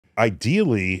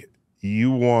ideally,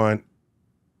 you want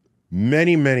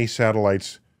many, many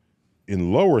satellites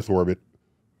in low Earth orbit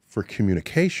for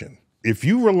communication. If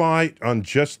you rely on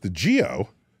just the GEO,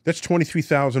 that's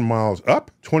 23,000 miles up,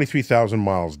 23,000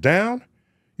 miles down.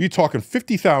 You're talking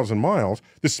 50,000 miles.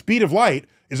 The speed of light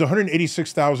is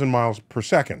 186,000 miles per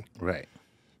second. Right.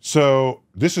 So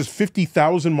this is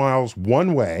 50,000 miles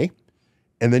one way,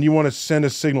 and then you want to send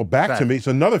a signal back to me, it's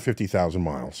another 50,000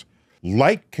 miles.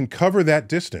 Light can cover that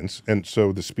distance, and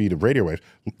so the speed of radio waves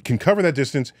can cover that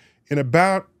distance in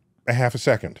about a half a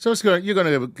second. So you're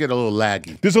going to get a little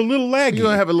laggy. There's a little laggy. You're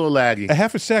going to have a little laggy. A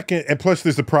half a second, and plus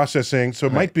there's the processing, so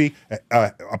it might be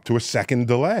up to a second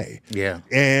delay. Yeah.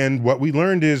 And what we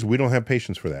learned is we don't have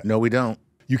patience for that. No, we don't.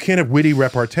 You can't have witty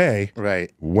repartee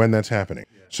when that's happening.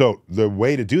 So the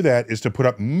way to do that is to put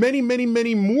up many, many,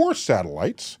 many more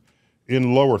satellites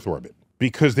in low Earth orbit,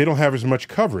 because they don't have as much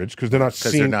coverage, because they're not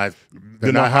seen.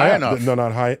 They're not high enough. They're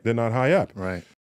not high. They're not high up. Right.